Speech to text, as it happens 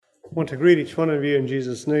I want to greet each one of you in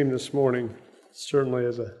Jesus' name this morning. It certainly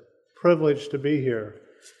is a privilege to be here.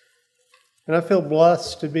 And I feel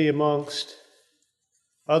blessed to be amongst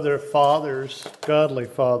other fathers, godly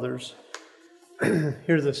fathers,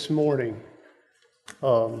 here this morning.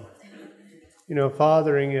 Fathering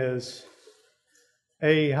is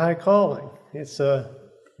a high calling. It's a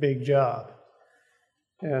big job.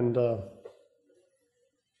 And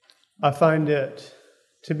I find it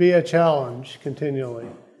to be a challenge continually.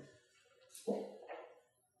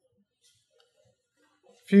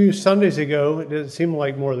 A few Sundays ago, it didn't seem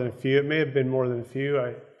like more than a few, it may have been more than a few,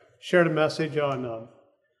 I shared a message on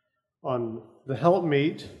the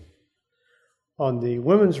helpmeet, on the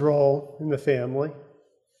women's role in the family.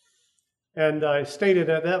 And I stated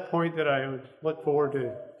at that point that I would look forward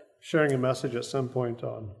to sharing a message at some point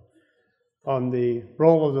on the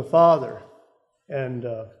role of the father. And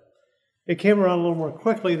it came around a little more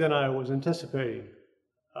quickly than I was anticipating.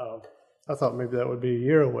 I thought maybe that would be a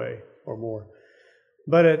year away or more.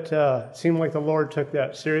 But it seemed like the Lord took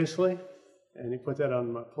that seriously, and He put that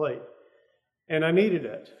on my plate. And I needed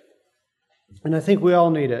it. And I think we all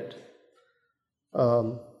need it.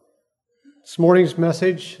 This morning's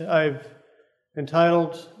message I've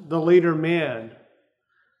entitled, The Leader Man.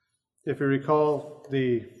 If you recall,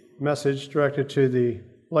 the message directed to the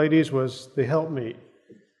ladies was the helpmeet.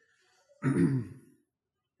 And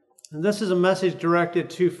this is a message directed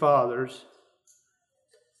to fathers.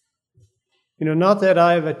 Not that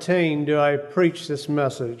I have attained do I preach this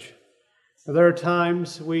message. There are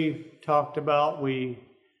times we talked about, we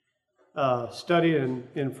studied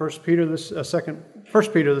in 1 Peter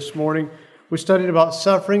this morning. We studied about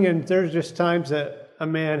suffering, and there's just times that a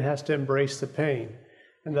man has to embrace the pain.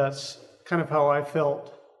 And that's kind of how I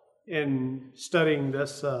felt in studying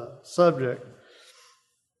this subject.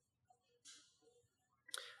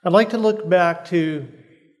 I'd like to look back to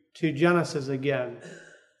Genesis again.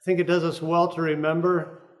 I think it does us well to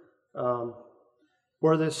remember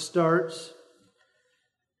where this starts.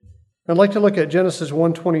 I'd like to look at Genesis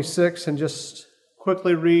 1:26 and just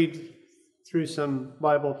quickly read through some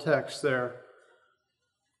Bible text there.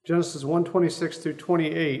 Genesis 1:26 through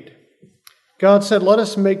 28. God said, "Let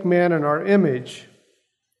us make man in our image,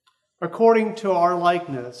 according to our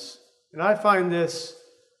likeness." And I find this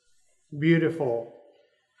beautiful.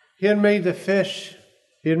 He had made the fish.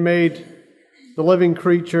 He had made the living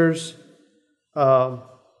creatures,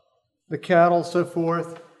 the cattle, so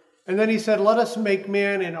forth. And then He said, "Let us make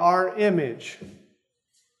man in our image."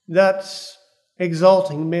 That's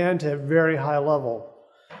exalting man to a very high level.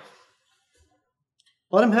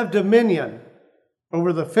 Let him have dominion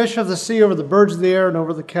over the fish of the sea, over the birds of the air, and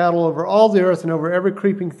over the cattle, over all the earth, and over every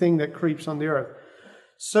creeping thing that creeps on the earth.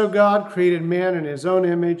 So God created man in His own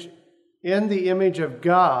image. In the image of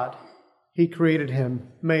God, He created him,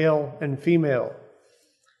 male and female.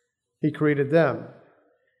 He created them.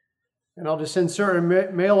 And I'll just insert,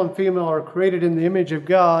 male and female are created in the image of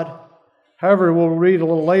God. However, we'll read a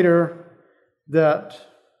little later that,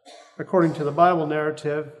 according to the Bible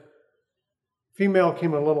narrative, female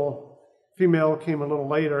came a little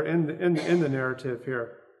later in the narrative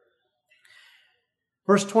here.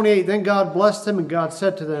 Verse 28, "Then God blessed them, and God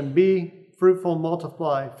said to them, Be fruitful and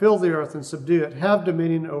multiply, fill the earth and subdue it, have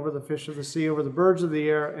dominion over the fish of the sea, over the birds of the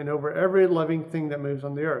air, and over every living thing that moves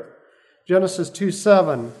on the earth." Genesis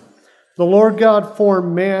 2:7, "The Lord God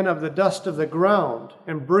formed man of the dust of the ground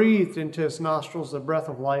and breathed into his nostrils the breath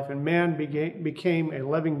of life, and man became a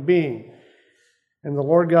living being. And the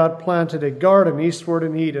Lord God planted a garden eastward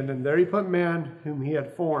in Eden, and there He put man whom He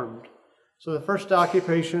had formed." So the first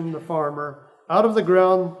occupation, the farmer, out of the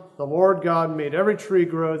ground, the Lord God made every tree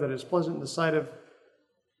grow that is pleasant in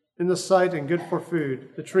the sight and good for food.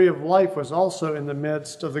 The tree of life was also in the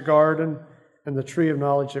midst of the garden, and the tree of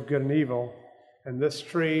knowledge of good and evil. And this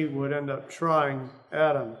tree would end up trying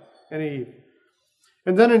Adam and Eve.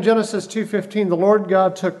 And then in Genesis 2:15, the Lord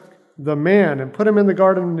God took the man and put him in the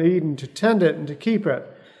garden of Eden to tend it and to keep it.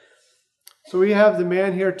 So we have the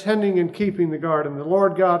man here tending and keeping the garden. The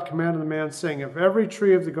Lord God commanded the man, saying, "Of every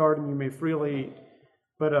tree of the garden you may freely eat,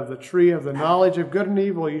 but of the tree of the knowledge of good and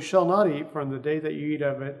evil you shall not eat, for in the day that you eat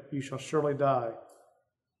of it you shall surely die."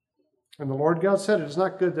 And the Lord God said, "It is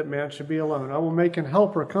not good that man should be alone. I will make an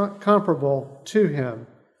helper comparable to him."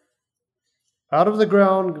 Out of the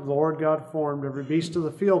ground the Lord God formed every beast of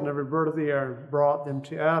the field and every bird of the air, and brought them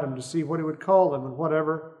to Adam to see what he would call them. And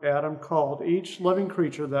whatever Adam called each living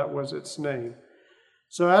creature, that was its name.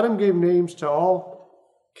 So Adam gave names to all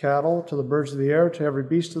cattle, to the birds of the air, to every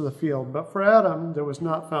beast of the field. But for Adam there was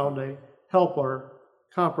not found a helper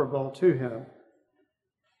comparable to him.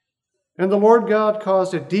 And the Lord God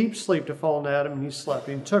caused a deep sleep to fall on Adam, and he slept.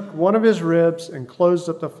 And he took one of his ribs and closed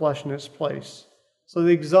up the flesh in its place. So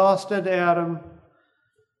the exhausted Adam,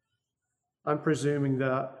 I'm presuming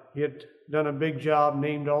that he had done a big job,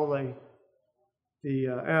 named all the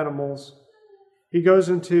animals. He goes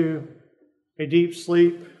into a deep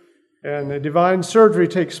sleep, and a divine surgery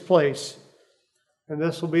takes place. And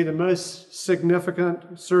this will be the most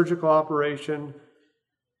significant surgical operation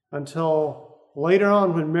until later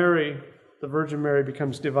on when Mary, the Virgin Mary,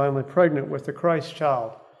 becomes divinely pregnant with the Christ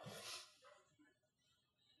child.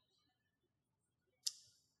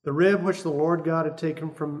 The rib which the Lord God had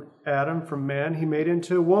taken from Adam, from man, he made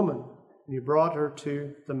into a woman, and he brought her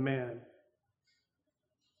to the man.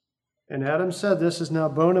 And Adam said, "This is now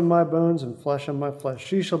bone of my bones and flesh of my flesh.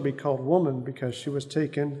 She shall be called woman because she was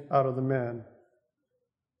taken out of the man."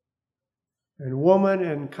 And woman,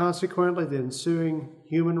 and consequently the ensuing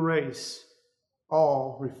human race,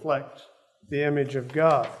 all reflect the image of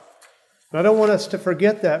God. And I don't want us to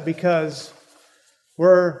forget that, because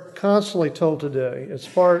we're constantly told today, as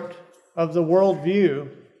part of the worldview,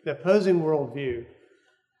 the opposing worldview,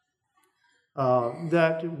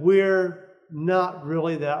 that we're not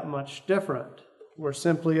really that much different. We're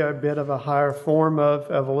simply a bit of a higher form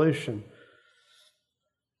of evolution.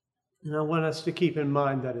 And I want us to keep in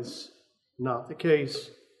mind that is not the case.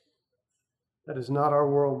 That is not our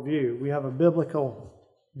worldview. We have a biblical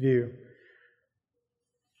view.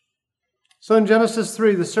 So in Genesis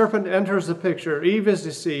 3, the serpent enters the picture. Eve is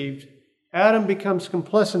deceived. Adam becomes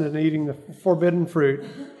complicit in eating the forbidden fruit.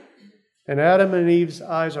 And Adam and Eve's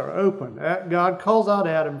eyes are open. God calls out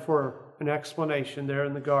Adam for an explanation there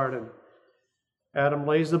in the garden. Adam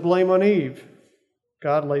lays the blame on Eve.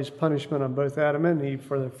 God lays punishment on both Adam and Eve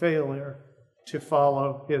for their failure to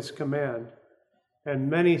follow his command.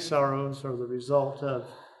 And many sorrows are the result of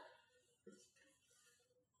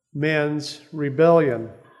man's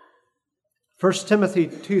rebellion. 1 Timothy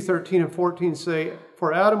 2:13 and 14 say,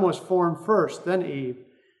 "For Adam was formed first, then Eve.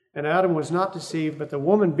 And Adam was not deceived, but the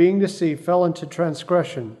woman being deceived fell into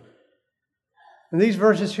transgression." And these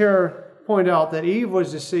verses here point out that Eve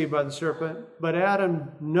was deceived by the serpent, but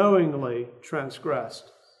Adam knowingly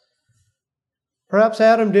transgressed. Perhaps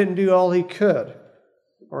Adam didn't do all he could,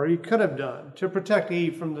 or he could have done, to protect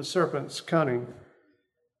Eve from the serpent's cunning.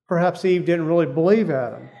 Perhaps Eve didn't really believe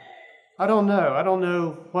Adam. I don't know. I don't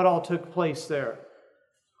know what all took place there.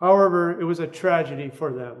 However, it was a tragedy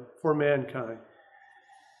for them, for mankind.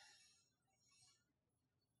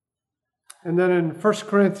 And then in 1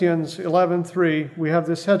 Corinthians 11:3, we have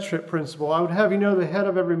this headship principle. "I would have you know the head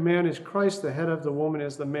of every man is Christ, the head of the woman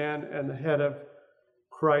is the man, and the head of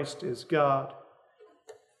Christ is God."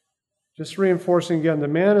 Just reinforcing again, the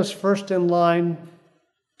man is first in line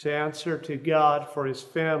to answer to God for his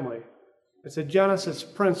family. It's a Genesis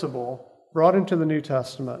principle brought into the New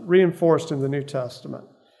Testament, reinforced in the New Testament.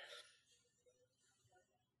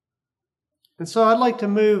 And so I'd like to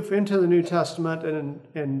move into the New Testament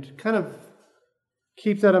and kind of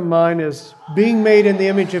keep that in mind as being made in the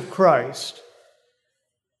image of Christ.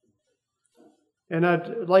 And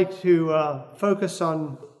I'd like to focus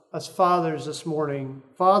on us fathers this morning,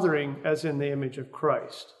 fathering as in the image of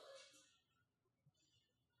Christ.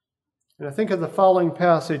 And I think of the following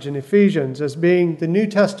passage in Ephesians as being the New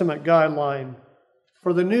Testament guideline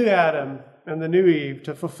for the new Adam and the new Eve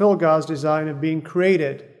to fulfill God's design of being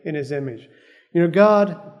created in his image. You know,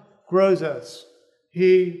 God grows us.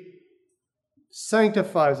 He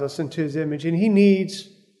sanctifies us into his image, and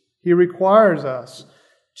he requires us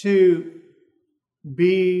to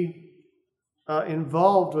be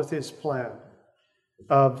involved with his plan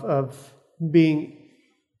of being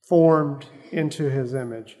formed into his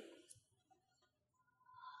image.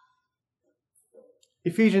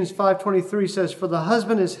 Ephesians 5:23 says, "For the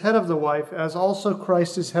husband is head of the wife, as also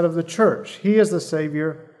Christ is head of the church. He is the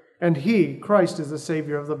Savior, and he, Christ, is the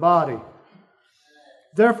Savior of the body.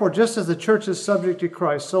 Therefore, just as the church is subject to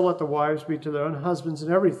Christ, so let the wives be to their own husbands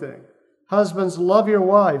in everything. Husbands, love your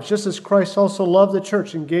wives, just as Christ also loved the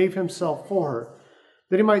church and gave himself for her,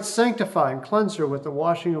 that he might sanctify and cleanse her with the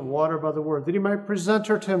washing of water by the word, that he might present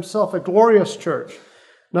her to himself a glorious church,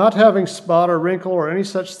 not having spot or wrinkle or any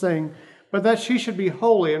such thing, but that she should be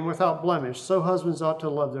holy and without blemish. So husbands ought to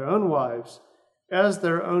love their own wives as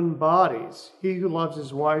their own bodies. He who loves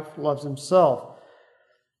his wife loves himself.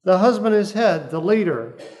 The husband is head, the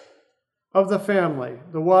leader of the family.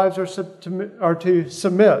 The wives are to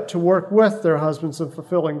submit, to work with their husbands in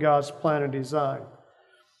fulfilling God's plan and design."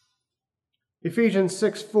 Ephesians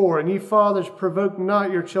 6:4, "And ye fathers, provoke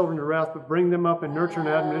not your children to wrath, but bring them up in nurture and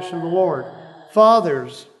admonition of the Lord."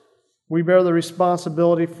 Fathers, we bear the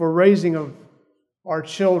responsibility for raising of our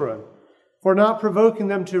children. for not provoking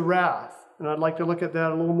them to wrath. And I'd like to look at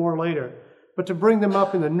that a little more later. But to bring them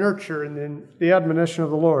up in the nurture and in the admonition of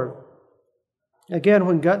the Lord. Again,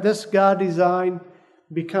 when this God design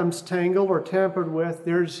becomes tangled or tampered with,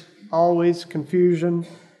 there's always confusion and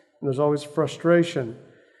there's always frustration.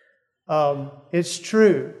 It's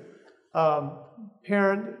true.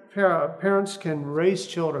 Parents can raise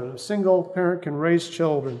children. A single parent can raise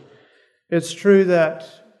children. It's true that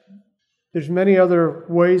there's many other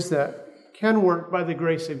ways that can work by the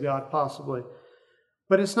grace of God, possibly.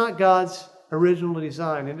 But it's not God's original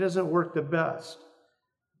design. It doesn't work the best.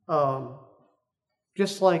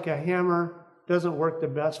 Just like a hammer doesn't work the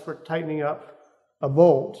best for tightening up a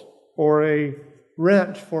bolt or a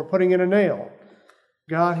wrench for putting in a nail.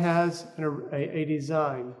 God has a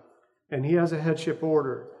design, and He has a headship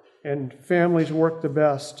order, and families work the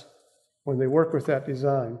best when they work with that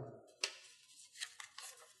design.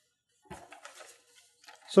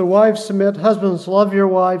 So wives submit. Husbands, love your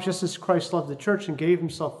wives just as Christ loved the church and gave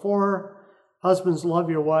Himself for her. Husbands, love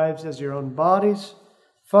your wives as your own bodies.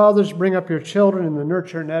 Fathers, bring up your children in the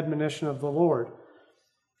nurture and admonition of the Lord.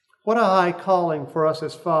 What a high calling for us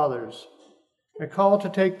as fathers. A call to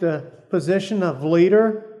take the position of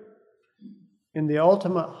leader in the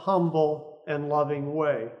ultimate humble and loving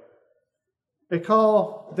way. A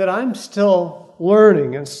call that I'm still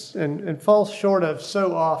learning and fall short of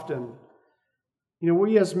so often. You know,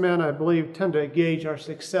 we as men, I believe, tend to gauge our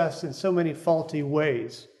success in so many faulty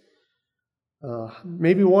ways.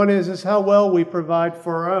 Maybe one is how well we provide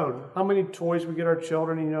for our own. How many toys we get our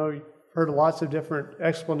children. You know, you've heard lots of different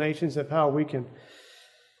explanations of how we can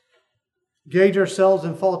gauge ourselves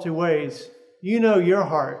in faulty ways. You know your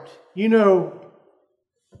heart. You know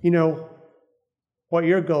what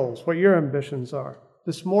your goals, what your ambitions are.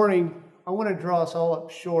 This morning, I want to draw us all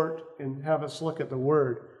up short and have us look at the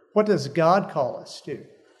Word. What does God call us to?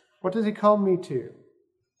 What does He call me to?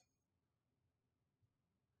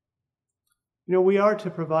 You know, we are to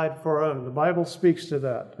provide for our own. The Bible speaks to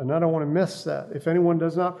that, and I don't want to miss that. If anyone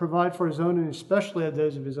does not provide for his own, and especially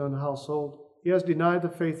those of his own household, he has denied the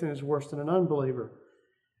faith and is worse than an unbeliever.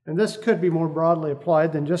 And this could be more broadly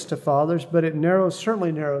applied than just to fathers, but it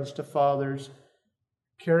certainly narrows to fathers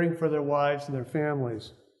caring for their wives and their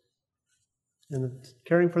families, and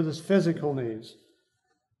caring for their physical needs.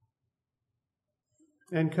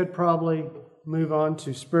 And could probably move on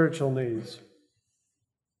to spiritual needs.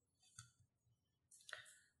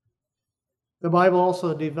 The Bible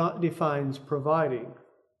also defines providing.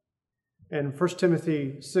 In 1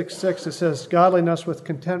 Timothy 6:6 it says, "Godliness with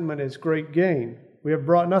contentment is great gain. We have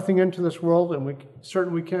brought nothing into this world, and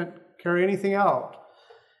we can't carry anything out.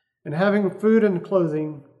 And having food and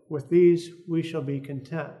clothing, with these we shall be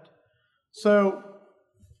content." So,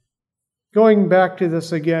 going back to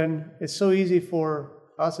this again, it's so easy for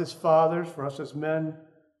us as fathers, for us as men,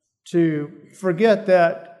 to forget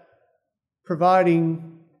that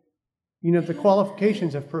providing, the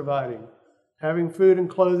qualifications of providing. Having food and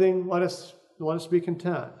clothing, let us be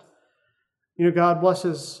content. God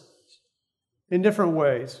blesses in different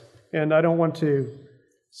ways. And I don't want to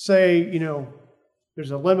say,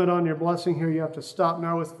 there's a limit on your blessing here. You have to stop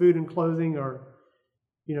now with food and clothing or,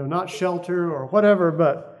 not shelter or whatever.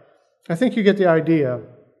 But I think you get the idea.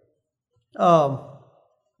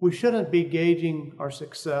 We shouldn't be gauging our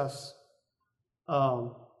success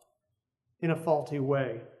in a faulty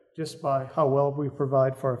way just by how well we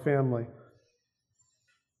provide for our family.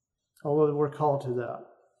 Although we're called to that.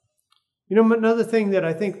 Another thing that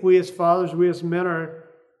I think we as fathers, we as men are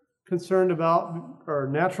concerned about, or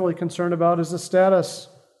naturally concerned about, is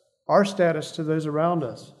our status to those around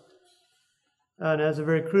us. And as a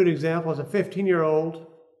very crude example, as a 15-year-old,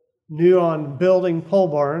 new on building pole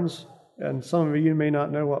barns, and some of you may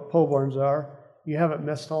not know what pole barns are. You haven't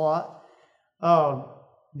missed a lot.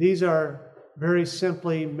 These are very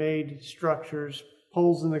simply made structures,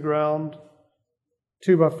 poles in the ground,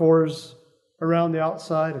 2x4s around the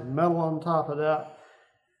outside, and metal on top of that,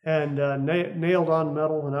 and nailed on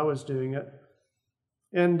metal when I was doing it.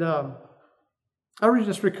 And I would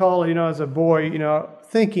just recall, as a boy,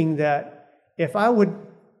 thinking that if I would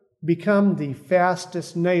become the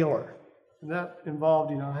fastest nailer, and that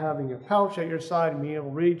involved, having a pouch at your side and being able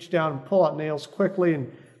to reach down and pull out nails quickly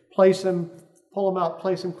and place them, pull them out,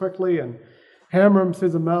 place them quickly, and hammer them through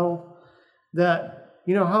the metal, that,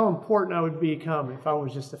 how important I would become if I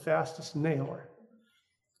was just the fastest nailer.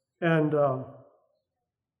 And, the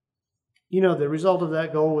result of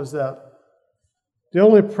that goal was that the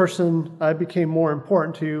only person I became more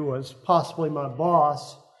important to was possibly my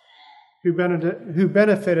boss, who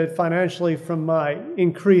benefited financially from my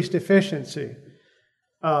increased efficiency.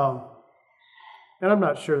 And I'm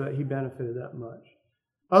not sure that he benefited that much.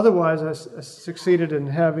 Otherwise, I succeeded in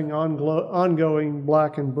having ongoing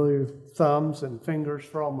black and blue thumbs and fingers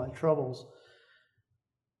for all my troubles.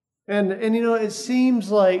 And it seems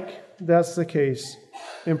like that's the case.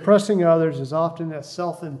 Impressing others is often a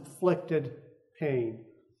self-inflicted pain.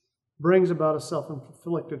 Brings about a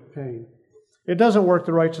self-inflicted pain. It doesn't work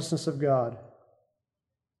the righteousness of God.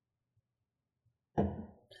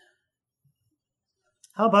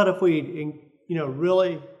 How about if we,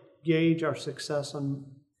 really gauge our success on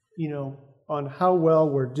how well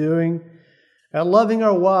we're doing at loving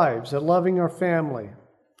our wives, at loving our family,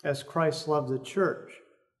 as Christ loved the church.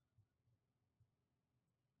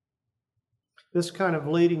 This kind of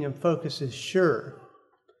leading and focus is sure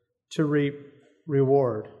to reap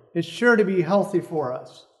reward. It's sure to be healthy for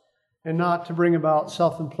us and not to bring about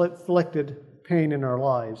self-inflicted pain in our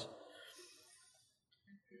lives.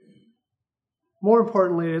 More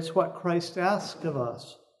importantly, it's what Christ asked of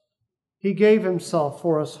us. He gave himself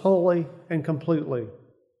for us wholly and completely.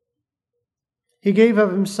 He gave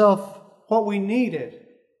of himself what we needed,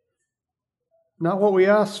 not what we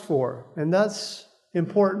asked for. And that's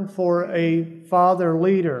important for a father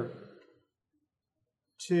leader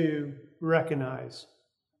to recognize.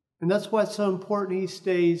 And that's why it's so important he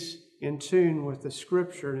stays in tune with the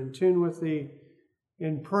Scripture, in tune with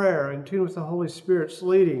in prayer, in tune with the Holy Spirit's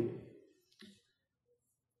leading.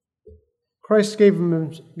 Christ gave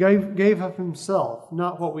of himself,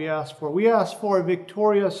 not what we asked for. We asked for a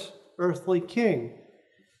victorious earthly king.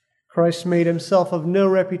 Christ made himself of no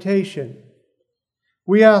reputation.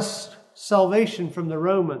 We asked salvation from the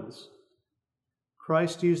Romans.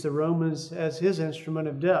 Christ used the Romans as his instrument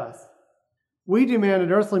of death. We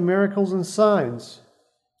demanded earthly miracles and signs.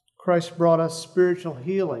 Christ brought us spiritual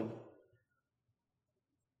healing.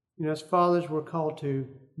 As fathers, we're called to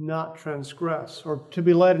not transgress or to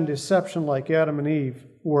be led in deception like Adam and Eve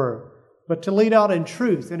were, but to lead out in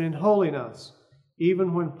truth and in holiness,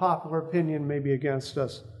 even when popular opinion may be against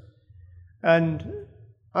us. And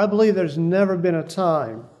I believe there's never been a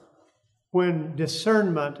time when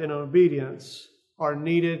discernment and obedience are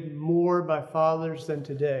needed more by fathers than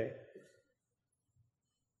today.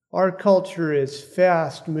 Our culture is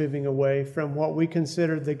fast moving away from what we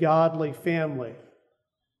consider the godly family.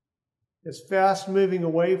 It's fast moving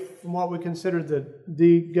away from what we consider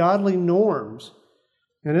the godly norms.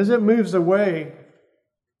 And as it moves away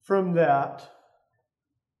from that,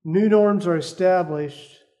 new norms are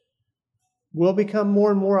established. We'll become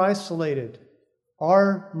more and more isolated.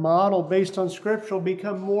 Our model based on Scripture will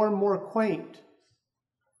become more and more quaint.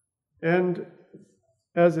 And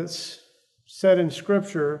as it's said in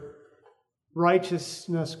Scripture,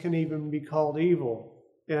 righteousness can even be called evil.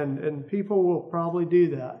 And people will probably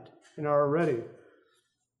do that and are already.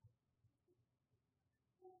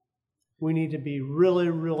 We need to be really,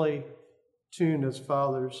 really tuned as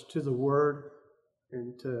fathers to the Word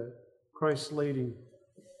and to Christ's leading.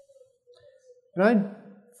 And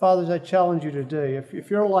fathers, I challenge you today, if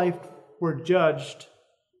your life were judged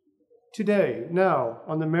today, now,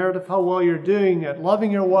 on the merit of how well you're doing at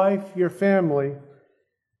loving your wife, your family,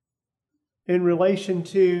 in relation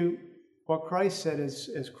to what Christ said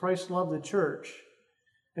as Christ loved the church,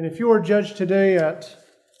 and if you were judged today at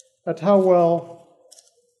how well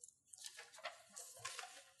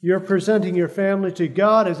you're presenting your family to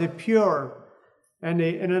God as a pure and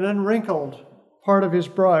an unwrinkled part of His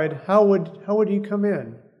bride, how would you come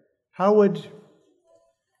in? How would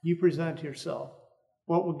you present yourself?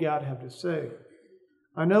 What would God have to say?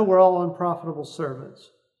 I know we're all unprofitable servants,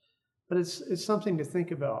 but it's something to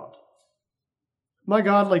think about. My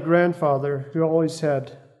godly grandfather, who always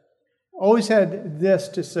had this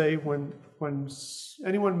to say when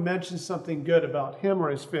anyone mentions something good about him or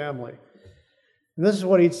his family. And this is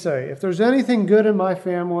what he'd say: if there's anything good in my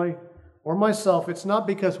family or myself, it's not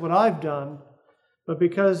because what I've done, but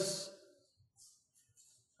because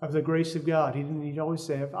of the grace of God. He'd always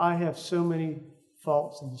say, if I have so many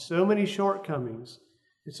faults and so many shortcomings,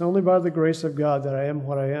 it's only by the grace of God that I am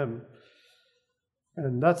what I am.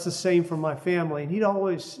 And that's the same for my family. And he'd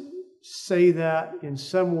always say that in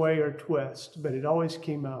some way or twist, but it always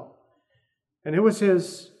came out. And it was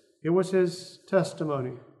his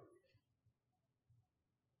testimony.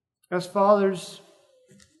 As fathers,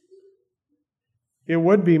 it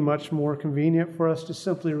would be much more convenient for us to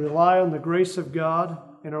simply rely on the grace of God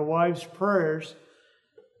and our wives' prayers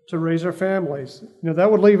to raise our families.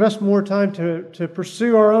 That would leave us more time to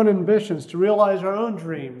pursue our own ambitions, to realize our own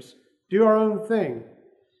dreams, do our own thing.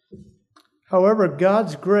 However,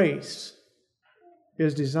 God's grace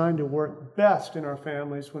is designed to work best in our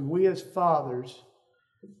families when we as fathers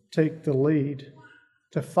take the lead.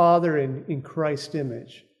 to father in Christ's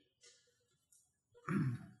image.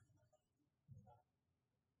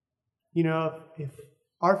 You know, if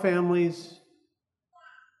our families,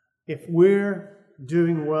 if we're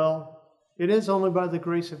doing well, it is only by the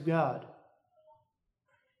grace of God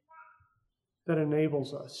that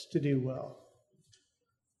enables us to do well.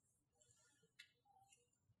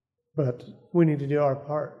 But we need to do our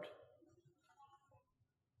part.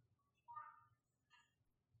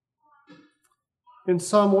 In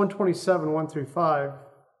Psalm 127, 1-5,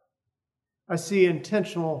 I see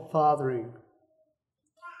intentional fathering.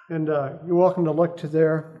 And you're welcome to look to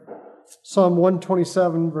there. Psalm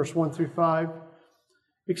 127, verse 1-5.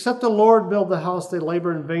 Except the Lord build the house, they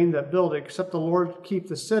labor in vain that build it. Except the Lord keep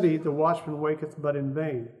the city, the watchman waketh but in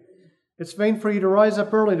vain. It's vain for you to rise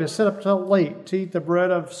up early, to sit up till late, to eat the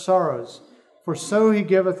bread of sorrows, for so he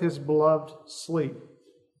giveth his beloved sleep.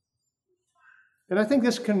 And I think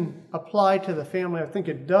this can apply to the family. I think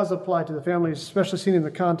it does apply to the family, especially seen in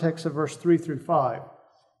the context of verse 3-5.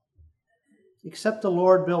 Except the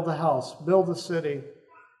Lord build the house, build the city,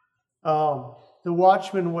 the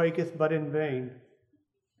watchman waketh but in vain.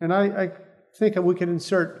 And I think we could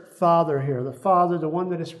insert father here. The father, the one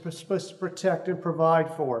that is supposed to protect and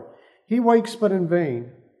provide for. He wakes but in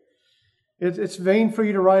vain. It's vain for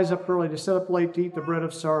you to rise up early, to sit up late, to eat the bread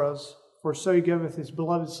of sorrows, for so he giveth his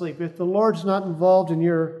beloved sleep. If the Lord's not involved in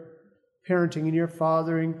your parenting, in your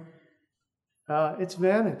fathering, it's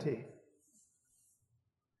vanity.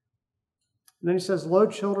 And then he says, lo,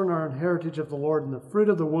 children are an heritage of the Lord, and the fruit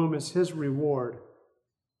of the womb is his reward.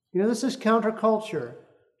 You know, this is counterculture.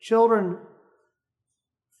 Children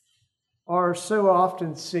are so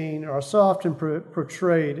often seen, or so often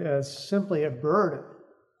portrayed as simply a burden,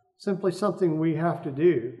 simply something we have to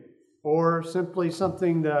do, or simply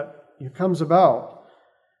something that comes about.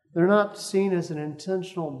 They're not seen as an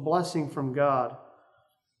intentional blessing from God,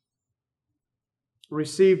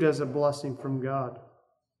 received as a blessing from God.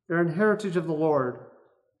 They're an heritage of the Lord.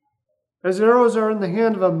 As arrows are in the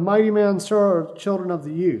hand of a mighty man, so are children of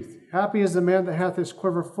the youth. Happy is the man that hath his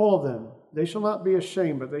quiver full of them. They shall not be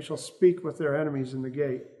ashamed, but they shall speak with their enemies in the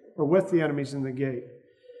gate, or with the enemies in the gate.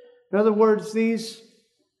 In other words, these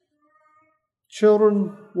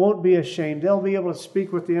children won't be ashamed. They'll be able to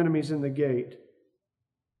speak with the enemies in the gate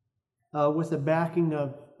with the backing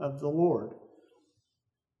of the Lord.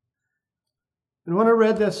 And when I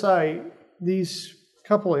read this, these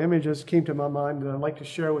couple of images came to my mind that I'd like to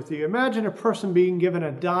share with you. Imagine a person being given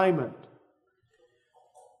a diamond,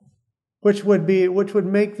 which would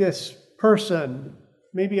make this person,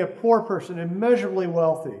 maybe a poor person, immeasurably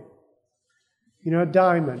wealthy. You know, a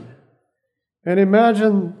diamond. And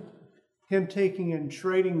imagine him taking and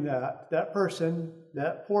trading that person,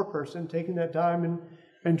 that poor person, taking that diamond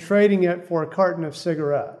and trading it for a carton of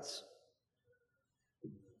cigarettes.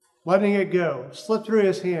 Letting it go, slip through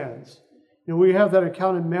his hands. You know, we have that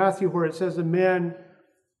account in Matthew where it says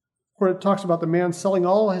where it talks about the man selling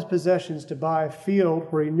all his possessions to buy a field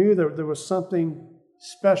where he knew that there was something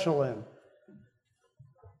special in,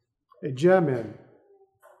 a gem in.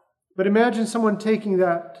 But imagine someone taking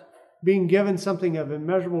that, being given something of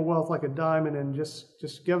immeasurable wealth like a diamond and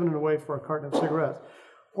just giving it away for a carton of cigarettes.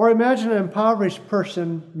 Or imagine an impoverished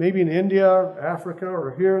person, maybe in India, or Africa,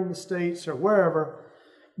 or here in the States, or wherever,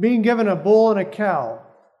 being given a bull and a cow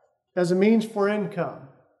as a means for income.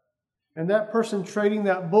 And that person trading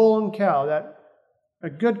that bull and cow, a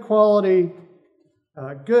good quality,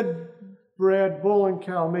 good bred bull and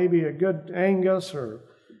cow, maybe a good Angus or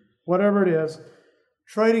whatever it is,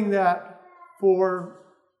 trading that for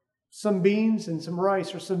some beans and some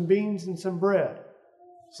rice, or some beans and some bread.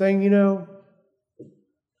 Saying, you know,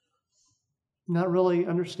 not really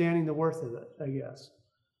understanding the worth of it, I guess.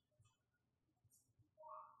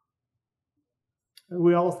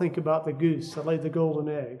 We all think about the goose that laid the golden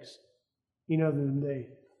eggs. You know,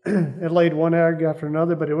 it laid one egg after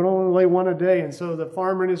another, but it would only lay one a day. And so the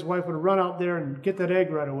farmer and his wife would run out there and get that egg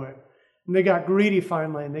right away. And they got greedy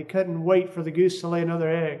finally, and they couldn't wait for the goose to lay another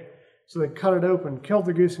egg. So they cut it open, killed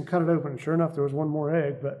the goose and cut it open. And sure enough, there was one more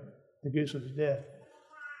egg, but the goose was dead.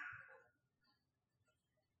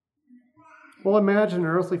 Well, imagine an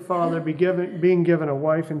earthly father being given a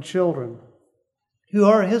wife and children who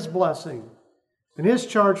are his blessing and his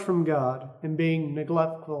charge from God, and being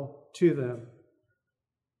neglectful to them.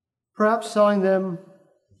 Perhaps selling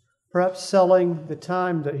the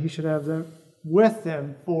time that he should have them with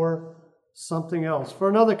them for something else, for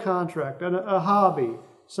another contract, a hobby,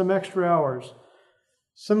 some extra hours,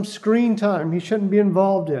 some screen time he shouldn't be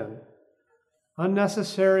involved in,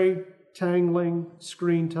 unnecessary tangling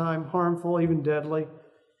screen time, harmful, even deadly.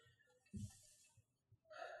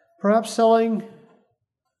 Perhaps selling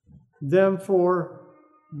them for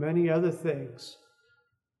many other things,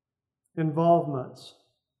 involvements.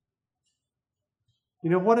 You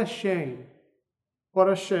know, what a shame. What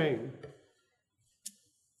a shame.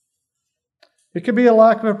 It could be a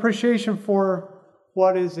lack of appreciation for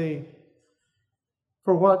what is a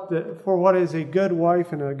good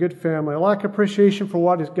wife and a good family, a lack of appreciation for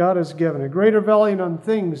what God has given, a greater value on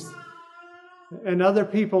things and other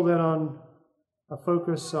people than on a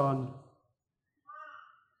focus on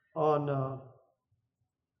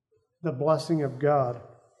the blessing of God.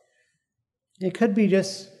 It could be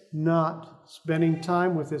just not spending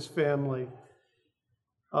time with his family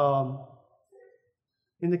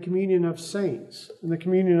in the communion of saints, in the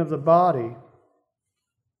communion of the body.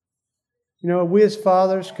 You know, we as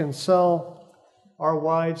fathers can sell our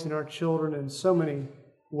wives and our children in so many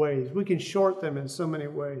ways. We can short them in so many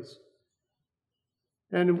ways.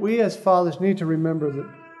 And we as fathers need to remember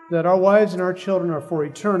that our wives and our children are for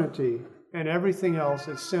eternity, and everything else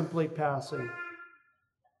is simply passing.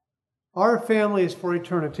 Our family is for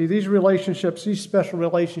eternity. These relationships, these special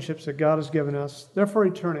relationships that God has given us, they're for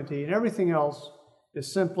eternity, and everything else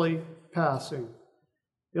is simply passing.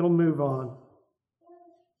 It'll move on.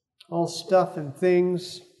 All stuff and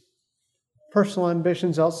things, personal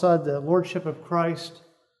ambitions outside the lordship of Christ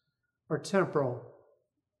are temporal.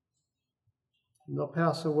 And they'll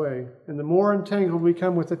pass away. And the more entangled we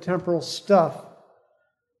come with the temporal stuff,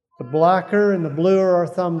 the blacker and the bluer our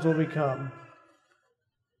thumbs will become.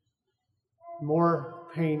 The more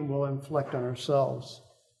pain we'll inflict on ourselves.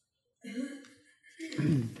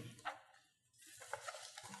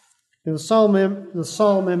 The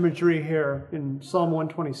psalm imagery here in Psalm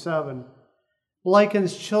 127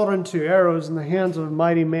 likens children to arrows in the hands of a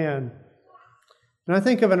mighty man. And I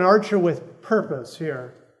think of an archer with purpose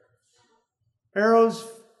here. Arrows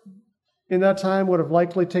in that time would have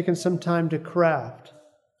likely taken some time to craft.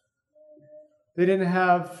 They didn't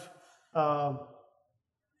have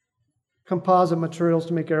composite materials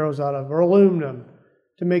to make arrows out of, or aluminum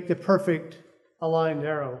to make the perfect aligned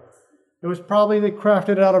arrow. It was probably they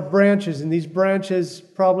crafted out of branches, and these branches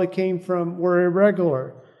probably were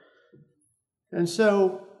irregular. And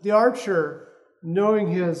so the archer,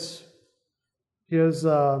 knowing his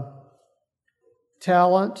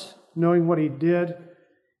talent, knowing what he did,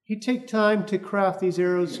 he'd take time to craft these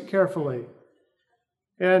arrows carefully.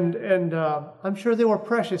 And I'm sure they were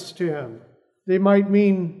precious to him. They might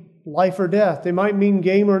mean life or death. They might mean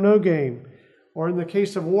game or no game. Or in the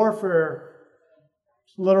case of warfare,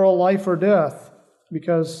 literal life or death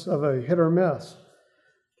because of a hit or miss.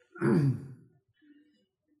 I'm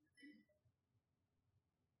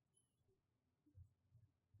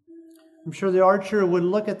sure the archer would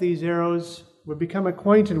look at these arrows, would become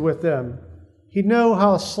acquainted with them. He'd know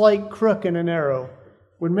how a slight crook in an arrow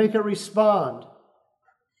would make it respond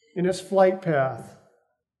in its flight path,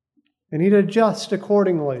 and he'd adjust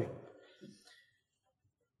accordingly.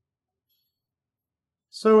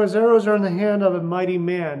 So as arrows are in the hand of a mighty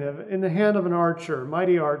man, in the hand of an archer,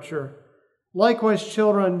 mighty archer, likewise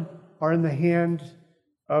children are in the hand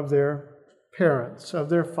of their parents, of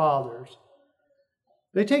their fathers.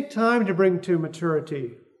 They take time to bring to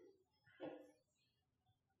maturity.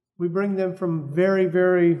 We bring them from very,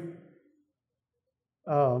 very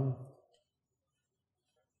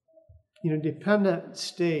dependent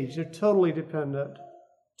stage. They're totally dependent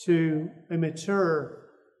to a mature,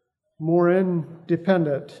 more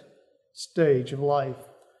independent stage of life.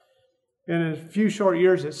 And in a few short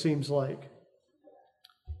years, it seems like.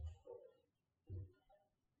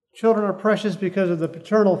 Children are precious because of the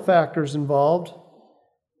paternal factors involved.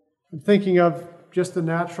 I'm thinking of just the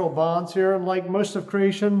natural bonds here, and like most of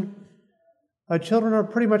creation, children are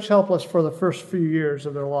pretty much helpless for the first few years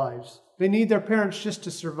of their lives. They need their parents just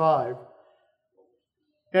to survive.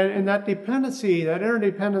 And that dependency, that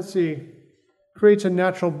interdependency, creates a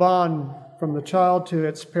natural bond from the child to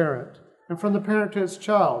its parent, and from the parent to its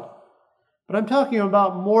child. But I'm talking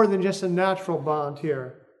about more than just a natural bond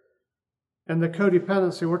here and the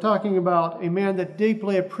codependency. We're talking about a man that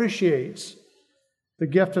deeply appreciates the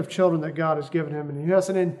gift of children that God has given him, and he has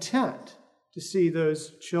an intent to see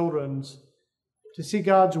those children's, to see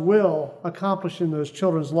God's will accomplished in those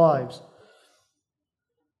children's lives.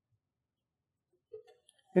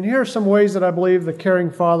 And here are some ways that I believe the caring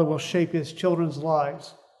father will shape his children's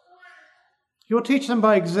lives. He will teach them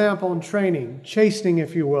by example and training, chastening,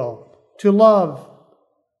 if you will, to love.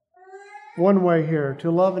 One way here, to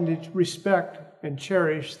love and to respect and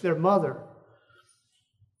cherish their mother.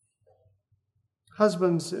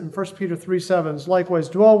 Husbands, in 1 Peter 3:7, likewise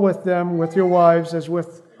dwell with them, with your wives, as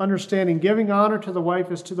with understanding, giving honor to the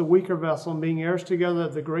wife as to the weaker vessel, and being heirs together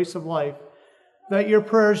of the grace of life, that your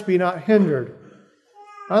prayers be not hindered.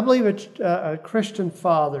 I believe a Christian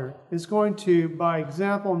father is going to, by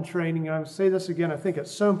example and training, and I'll say this again, I think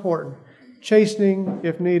it's so important, chastening,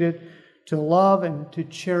 if needed, to love and to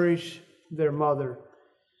cherish their mother.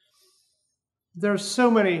 There's so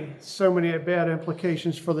many bad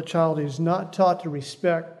implications for the child who's not taught to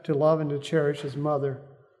respect, to love, and to cherish his mother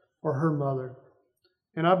or her mother.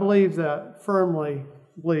 And I firmly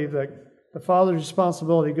believe that the father's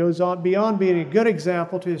responsibility goes on beyond being a good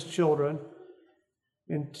example to his children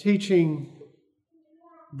and teaching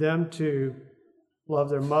them to love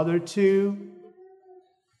their mother, to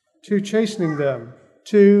chastening them,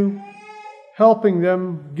 to helping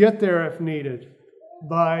them get there if needed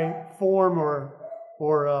by form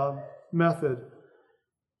or method.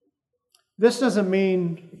 This doesn't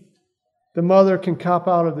mean the mother can cop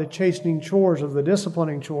out of the chastening chores, of the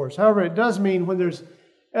disciplining chores. However, it does mean when there's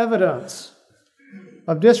evidence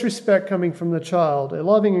of disrespect coming from the child, a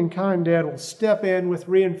loving and kind dad will step in with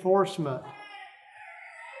reinforcement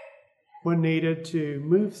when needed to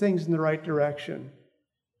move things in the right direction.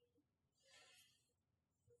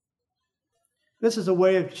 This is a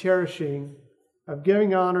way of cherishing, of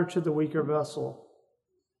giving honor to the weaker vessel.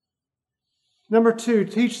 Number 2,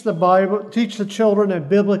 teach the children a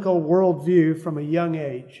biblical worldview from a young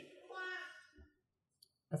age.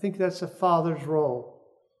 I think that's a father's role.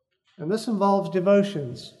 And this involves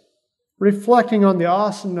devotions, reflecting on the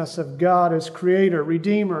awesomeness of God as Creator,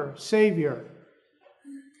 Redeemer, Savior.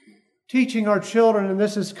 Teaching our children, and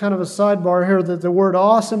this is kind of a sidebar here, that the word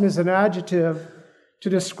awesome is an adjective to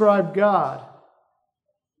describe God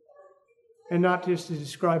and not just to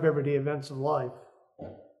describe everyday events of life.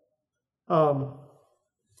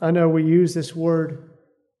 I know we use this word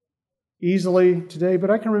easily today, but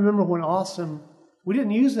I can remember when awesome, we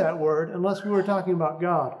didn't use that word unless we were talking about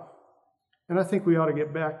God. And I think we ought to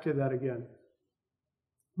get back to that again.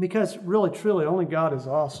 Because really, truly, only God is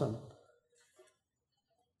awesome. Of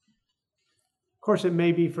course, it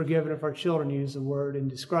may be forgiven if our children use the word in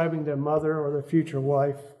describing their mother or their future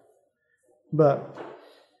wife. But,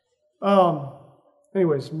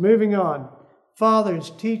 anyways, moving on.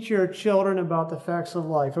 Fathers, teach your children about the facts of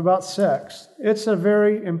life, about sex. It's a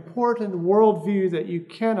very important worldview that you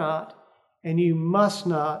cannot and you must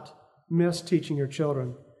not miss teaching your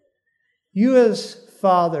children. You as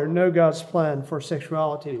father know God's plan for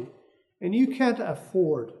sexuality, and you can't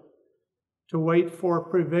afford to wait for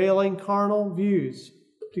prevailing carnal views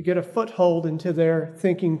to get a foothold into their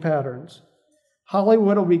thinking patterns.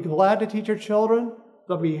 Hollywood will be glad to teach your children.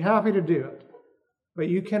 They'll be happy to do it. But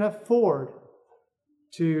you can afford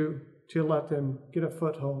to let them get a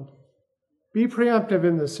foothold. Be preemptive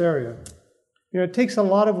in this area. It takes a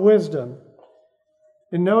lot of wisdom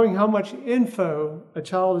in knowing how much info a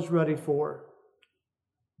child is ready for.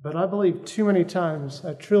 But I believe too many times,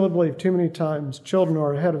 I truly believe too many times, children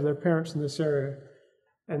are ahead of their parents in this area,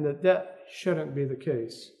 and that shouldn't be the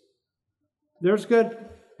case. There's good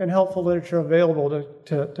and helpful literature available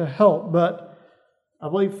to help, but I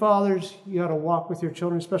believe fathers, you got to walk with your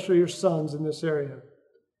children, especially your sons, in this area.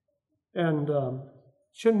 And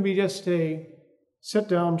shouldn't be just a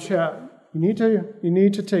sit-down chat. You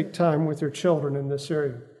need to take time with your children in this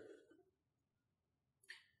area.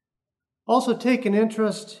 Also take an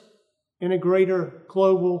interest in a greater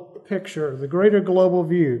global picture, the greater global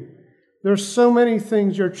view. There's so many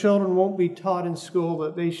things your children won't be taught in school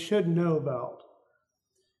that they should know about.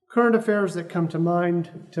 Current affairs that come to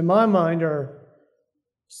my mind, are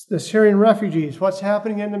the Syrian refugees, what's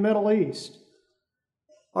happening in the Middle East,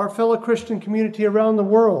 our fellow Christian community around the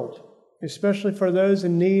world, especially for those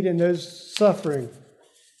in need and those suffering.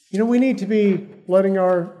 We need to be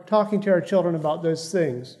talking to our children about those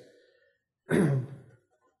things.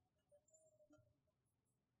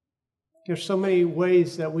 There's so many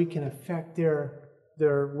ways that we can affect their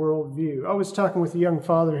worldview. I was talking with a young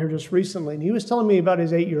father here just recently, and he was telling me about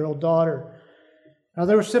his 8-year-old daughter. Now,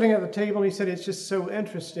 they were sitting at the table, and he said, it's just so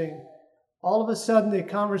interesting. All of a sudden, the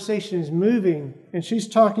conversation is moving, and she's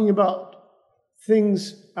talking about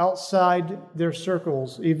things outside their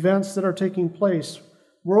circles, events that are taking place,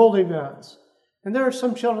 world events. And there are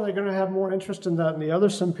some children that are going to have more interest in that than the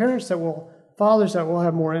others, some fathers that will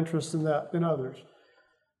have more interest in that than others.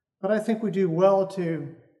 But I think we do well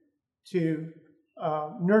to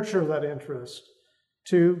nurture that interest,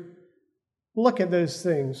 to look at those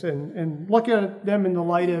things and look at them in the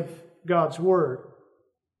light of God's Word.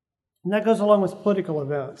 And that goes along with political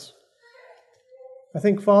events. I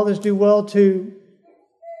think fathers do well to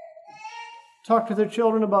talk to their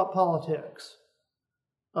children about politics.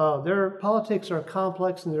 Their politics are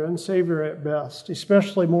complex and they're unsavory at best,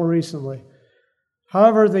 especially more recently.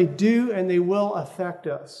 However, they do and they will affect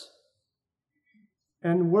us.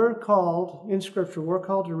 And we're called, in Scripture, we're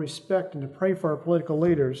called to respect and to pray for our political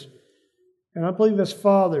leaders. And I believe as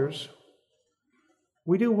fathers,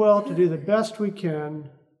 we do well to do the best we can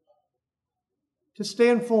to stay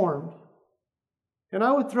informed. And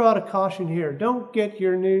I would throw out a caution here. Don't get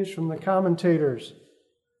your news from the commentators,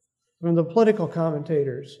 from the political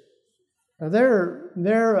commentators. Now, they're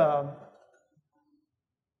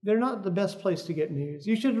not the best place to get news.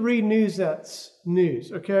 You should read news that's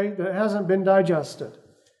news, okay, that hasn't been digested.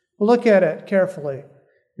 Look at it carefully.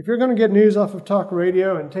 If you're going to get news off of talk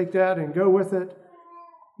radio and take that and go with it,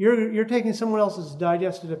 you're taking someone else's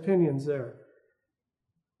digested opinions there.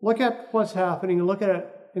 Look at what's happening and look at it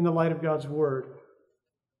in the light of God's Word.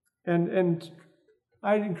 And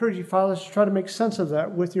I encourage you, fathers, to try to make sense of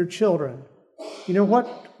that with your children. You know,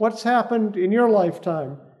 what's happened in your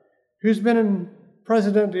lifetime? Who's been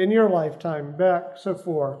president in your lifetime back so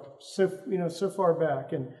far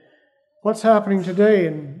back? And what's happening today?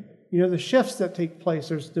 And, the shifts that take place.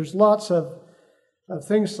 There's lots of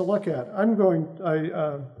things to look at.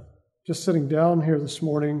 Just sitting down here this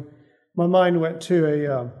morning, my mind went to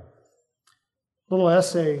a little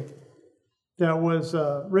essay that was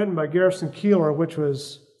written by Garrison Keillor, which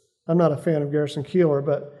was, I'm not a fan of Garrison Keillor,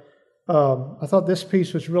 but I thought this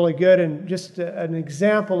piece was really good and just an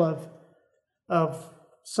example of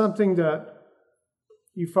something that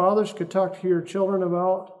you fathers could talk to your children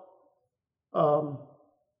about.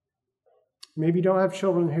 Maybe you don't have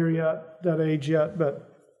children here yet, that age yet, but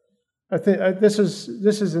I think this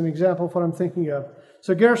is an example of what I'm thinking of.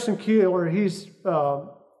 So Garrison Keillor,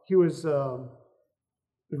 he was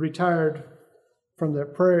retired from the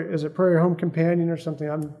Prairie Home Companion or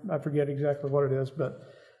something. I forget exactly what it is, but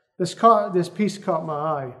this piece caught my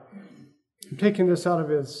eye. I'm taking this out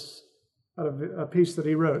of a piece that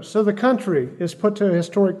he wrote. So the country is put to a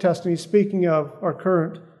historic test, and he's speaking of our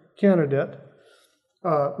current candidate,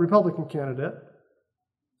 Republican candidate.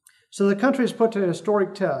 So the country is put to a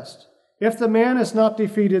historic test. If the man is not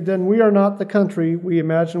defeated, then we are not the country we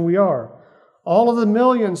imagine we are. All of the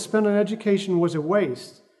millions spent on education was a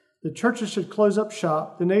waste. The churches should close up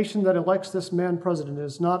shop. The nation that elects this man president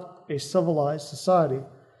is not a civilized society.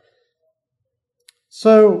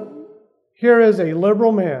 So here is a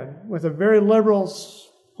liberal man with a very liberal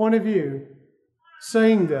point of view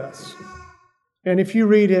saying this. And if you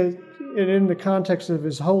read it in the context of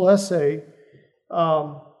his whole essay,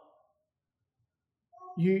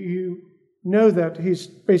 you know that he's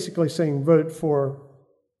basically saying vote for,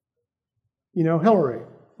 Hillary.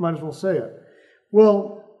 Might as well say it.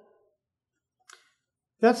 Well,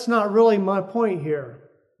 that's not really my point here.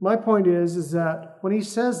 My point is that when he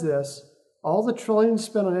says this, all the trillions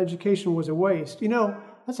spent on education was a waste.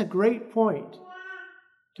 That's a great point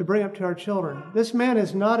to bring up to our children. This man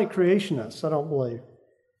is not a creationist, I don't believe.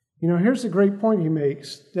 Here's a great point he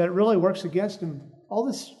makes that really works against him. All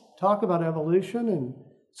this talk about evolution and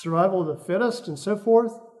survival of the fittest and so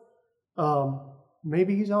forth,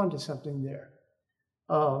 maybe he's on to something there.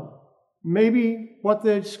 Maybe what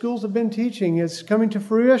the schools have been teaching is coming to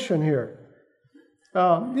fruition here.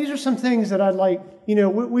 These are some things that I'd like,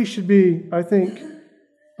 we should be, I think,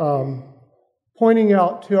 pointing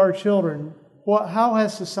out to our children, how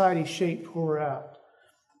has society shaped where we're at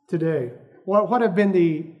today? What have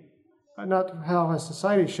been not how has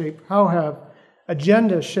society shaped, how have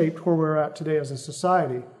agendas shaped where we're at today as a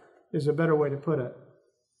society, is a better way to put it.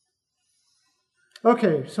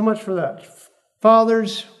 Okay, so much for that.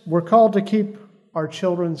 Fathers, we're called to keep our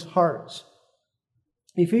children's hearts.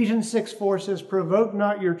 Ephesians 6:4 says, "Provoke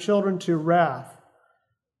not your children to wrath."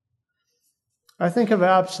 I think of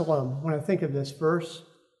Absalom when I think of this verse.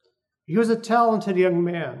 He was a talented young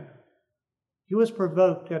man. He was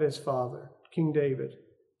provoked at his father, King David,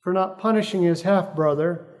 for not punishing his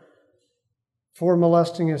half-brother for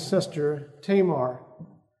molesting his sister, Tamar.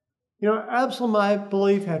 Absalom, I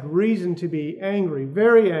believe, had reason to be angry,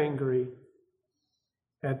 very angry,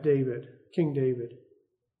 at David, King David.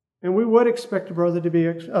 And we would expect a brother to be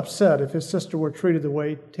upset if his sister were treated the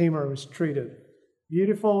way Tamar was treated.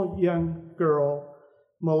 Beautiful young girl,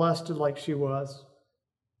 molested like she was.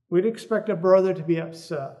 We'd expect a brother to be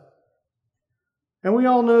upset. And we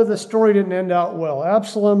all know the story didn't end out well.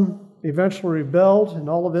 Absalom eventually rebelled, and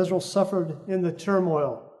all of Israel suffered in the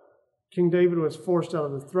turmoil. King David was forced out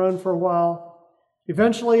of the throne for a while.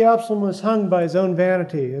 Eventually, Absalom was hung by his own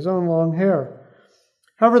vanity, his own long hair.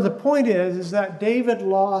 However, the point is that David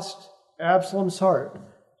lost Absalom's heart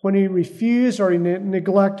when he refused or he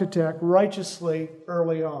neglected to act righteously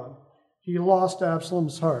early on. He lost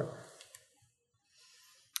Absalom's heart.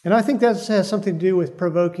 And I think that has something to do with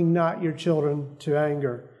provoking not your children to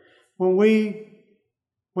anger.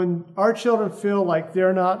 When our children feel like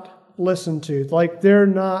they're not listened to, like they're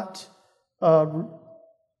not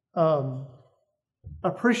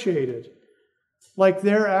appreciated, like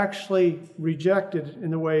they're actually rejected in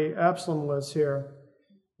the way Absalom was here,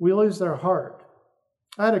 we lose their heart.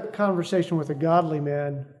 I had a conversation with a godly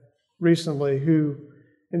man recently who,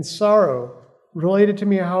 in sorrow, related to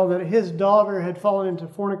me how that his daughter had fallen into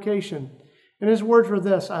fornication. And his words were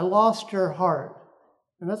this: "I lost her heart."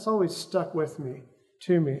 And that's always stuck with me,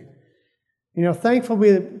 to me. You know,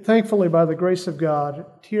 thankfully, by the grace of God,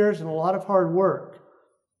 tears and a lot of hard work,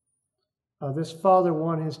 this father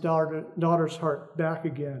won his daughter's heart back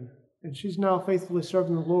again. And she's now faithfully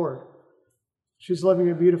serving the Lord. She's living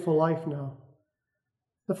a beautiful life now.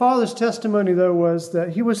 The father's testimony, though, was that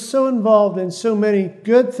he was so involved in so many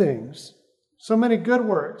good things, so many good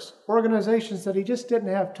works, organizations, that he just didn't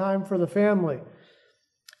have time for the family.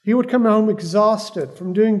 He would come home exhausted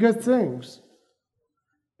from doing good things.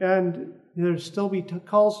 And there'd still be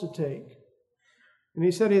calls to take. And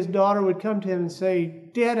he said his daughter would come to him and say,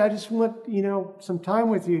 "Dad, I just want, some time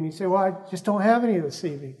with you." And he'd say, "Well, I just don't have any this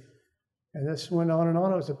evening." And this went on and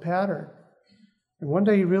on. It was a pattern. And one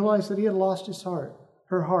day he realized that he had lost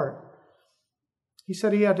her heart. He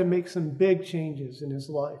said he had to make some big changes in his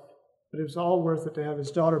life, but it was all worth it to have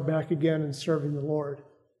his daughter back again and serving the Lord.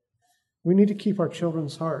 We need to keep our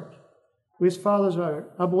children's heart. We as fathers, I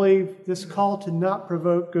believe this call to not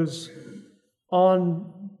provoke goes beyond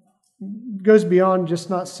just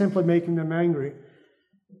not simply making them angry.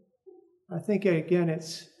 I think, again,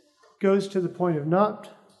 it goes to the point of not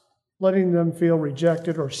letting them feel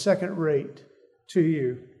rejected or second rate to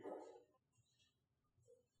you.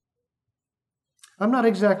 I'm not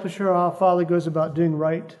exactly sure how a father goes about doing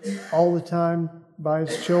right all the time by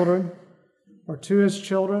his children or to his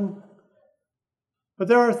children, but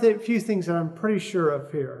there are a few things that I'm pretty sure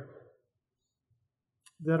of here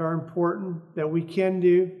that are important that we can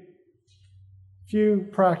do. Few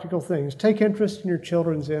practical things. Take interest in your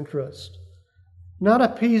children's interest. Not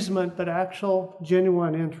appeasement, but actual,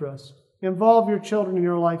 genuine interest. Involve your children in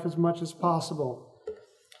your life as much as possible.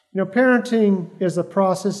 Parenting is the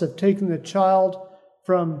process of taking the child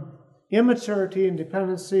from immaturity and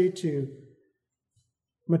dependency to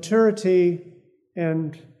maturity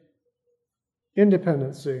and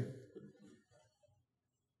independency.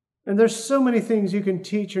 And there's so many things you can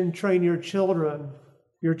teach and train your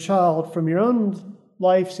child from your own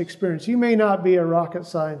life's experience. You may not be a rocket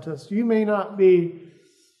scientist. You may not be,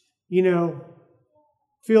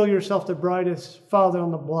 feel yourself the brightest father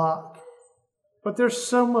on the block. But there's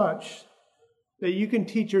so much that you can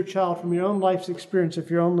teach your child from your own life's experience if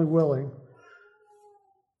you're only willing.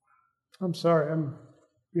 I'm sorry, I'm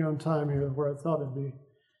beyond time here where I thought it'd be.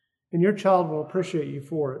 And your child will appreciate you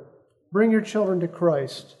for it. Bring your children to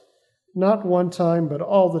Christ, not one time, but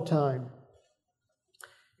all the time.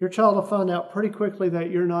 Your child will find out pretty quickly that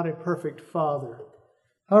you're not a perfect father.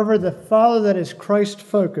 However, the father that is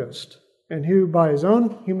Christ-focused and who, by his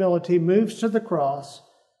own humility, moves to the cross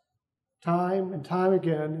time and time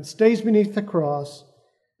again and stays beneath the cross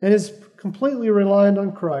and is completely reliant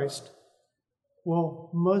on Christ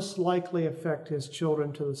will most likely affect his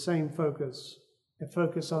children to the same focus, a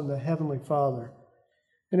focus on the Heavenly Father.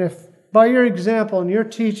 And if by your example and your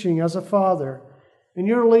teaching as a father and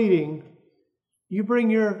your leading, you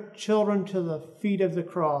bring your children to the feet of the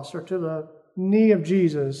cross or to the knee of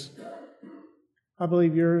Jesus, I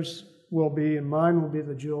believe yours will be and mine will be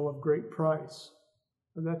the jewel of great price.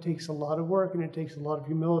 But that takes a lot of work, and it takes a lot of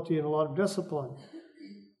humility and a lot of discipline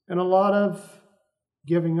and a lot of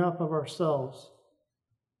giving up of ourselves.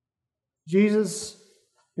 Jesus,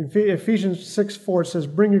 in Ephesians 6:4, says,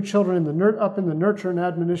 "Bring your children up in the nurture and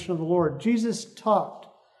admonition of the Lord." Jesus taught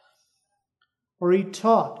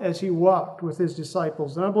as he walked with his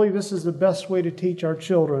disciples. And I believe this is the best way to teach our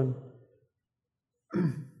children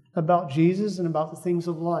about Jesus and about the things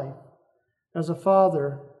of life. As a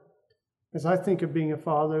father, as I think of being a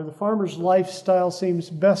father, the farmer's lifestyle seems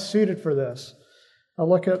best suited for this. I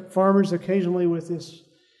look at farmers occasionally with this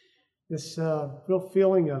real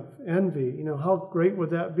feeling of envy. How great would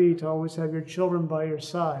that be to always have your children by your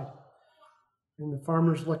side? And the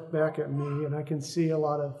farmers look back at me, and I can see a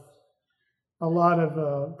lot of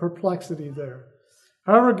perplexity there.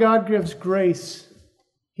 However, God gives grace.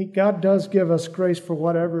 God does give us grace for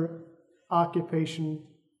whatever occupation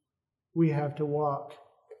we have to walk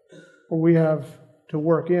or we have to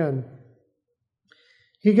work in.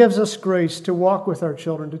 He gives us grace to walk with our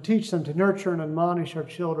children, to teach them, to nurture and admonish our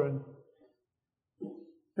children.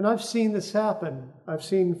 And I've seen this happen. I've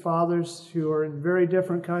seen fathers who are in very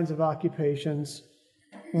different kinds of occupations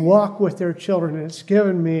walk with their children, and it's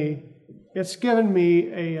given me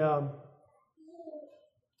an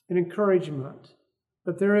encouragement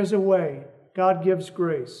that there is a way. God gives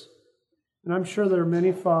grace. And I'm sure there are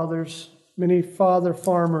many father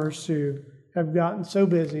farmers who have gotten so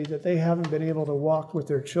busy that they haven't been able to walk with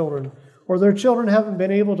their children, or their children haven't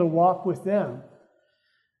been able to walk with them.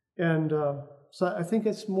 And so I think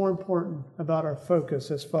it's more important about our focus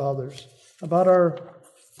as fathers, about our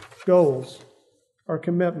goals, our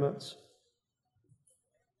commitments.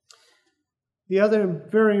 The other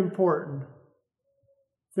very important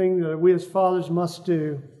thing that we as fathers must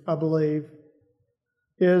do, I believe,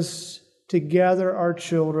 is to gather our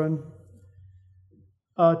children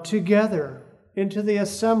together into the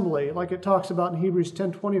assembly, like it talks about in Hebrews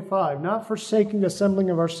 10:25, not forsaking the assembling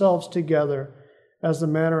of ourselves together, as the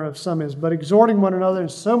manner of some is, but exhorting one another,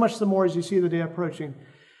 and so much the more as you see the day approaching.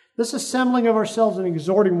 This assembling of ourselves and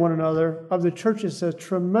exhorting one another of the church is a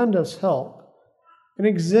tremendous help, an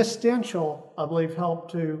existential, I believe,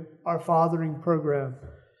 help to our fathering program,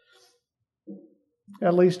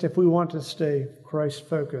 at least if we want to stay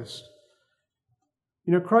Christ-focused.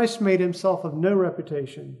 You know, Christ made himself of no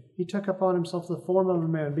reputation. He took upon himself the form of a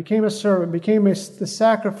man, became a servant, became the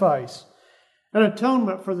sacrifice, an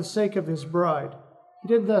atonement for the sake of his bride. He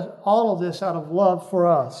did all of this out of love for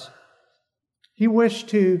us. He wished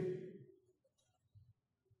to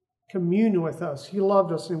commune with us. He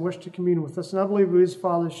loved us and wished to commune with us. And I believe we as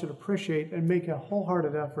fathers should appreciate and make a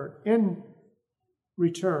wholehearted effort in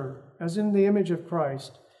return, as in the image of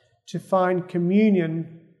Christ, to find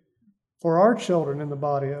communion for our children in the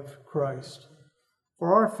body of Christ,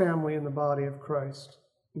 for our family in the body of Christ,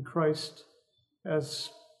 and Christ as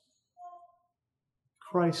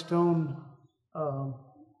Christ's own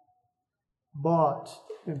bought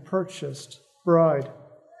and purchased bride.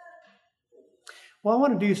 Well, I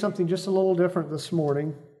want to do something just a little different this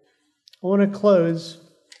morning. I want to close,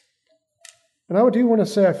 and I do want to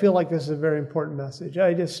say I feel like this is a very important message.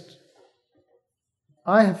 I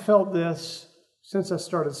have felt this since I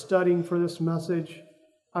started studying for this message.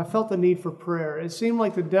 I felt the need for prayer. It seemed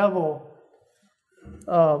like the devil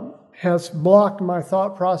has blocked my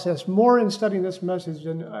thought process more in studying this message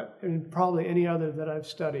than probably any other that I've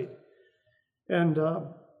studied. And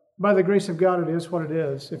by the grace of God, it is what it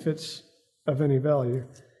is, if it's of any value.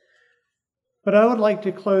 But I would like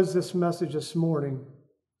to close this message this morning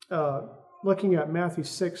looking at Matthew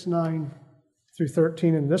 6:9 through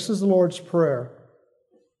 13, and this is the Lord's Prayer.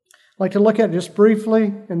 I'd like to look at it just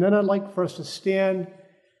briefly, and then I'd like for us to stand.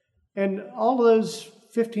 And all of those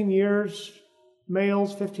 15 years,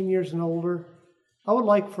 males 15 years and older, I would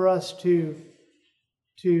like for us to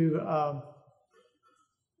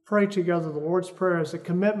pray together the Lord's Prayer as a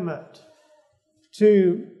commitment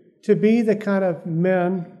to be the kind of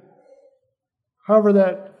men, however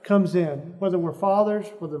that comes in, whether we're fathers,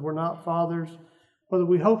 whether we're not fathers, whether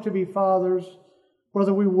we hope to be fathers,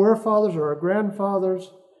 whether we were fathers or our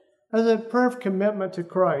grandfathers, as a prayer of commitment to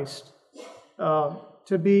Christ,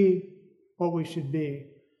 to be what we should be.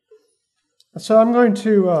 So I'm going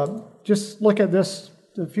to just look at this.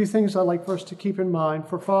 A few things I'd like for us to keep in mind,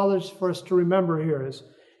 for fathers, for us to remember here is,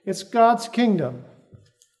 it's God's kingdom.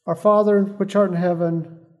 Our Father, which art in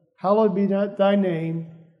heaven, hallowed be thy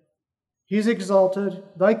name. He's exalted.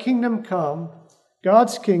 Thy kingdom come.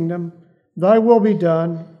 God's kingdom. Thy will be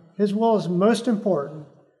done. His will is most important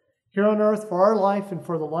here on earth for our life and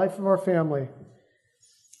for the life of our family.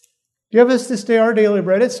 Give us this day our daily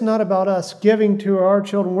bread. It's not about us giving to our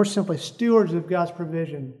children. We're simply stewards of God's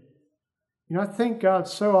provision. You know, I thank God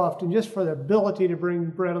so often just for the ability to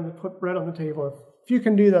put bread on the table. If you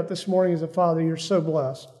can do that this morning as a father, you're so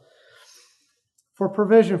blessed. For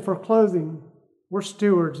provision, for clothing, we're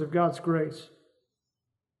stewards of God's grace.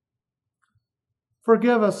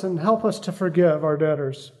 Forgive us and help us to forgive our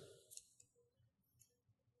debtors.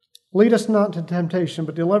 Lead us not into temptation,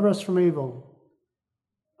 but deliver us from evil.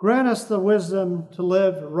 Grant us the wisdom to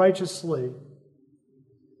live righteously,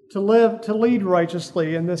 to lead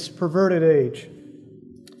righteously in this perverted age.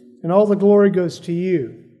 And all the glory goes to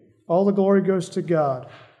you. All the glory goes to God.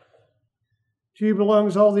 To you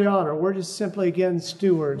belongs all the honor. We're just simply, again,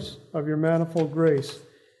 stewards of your manifold grace.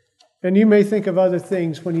 And you may think of other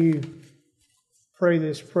things when you pray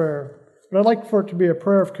this prayer. But I'd like for it to be a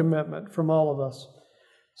prayer of commitment from all of us.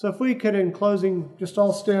 So if we could, in closing, just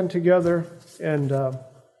all stand together and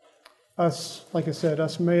us, like I said,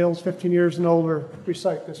 us males 15 years and older,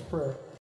 recite this prayer.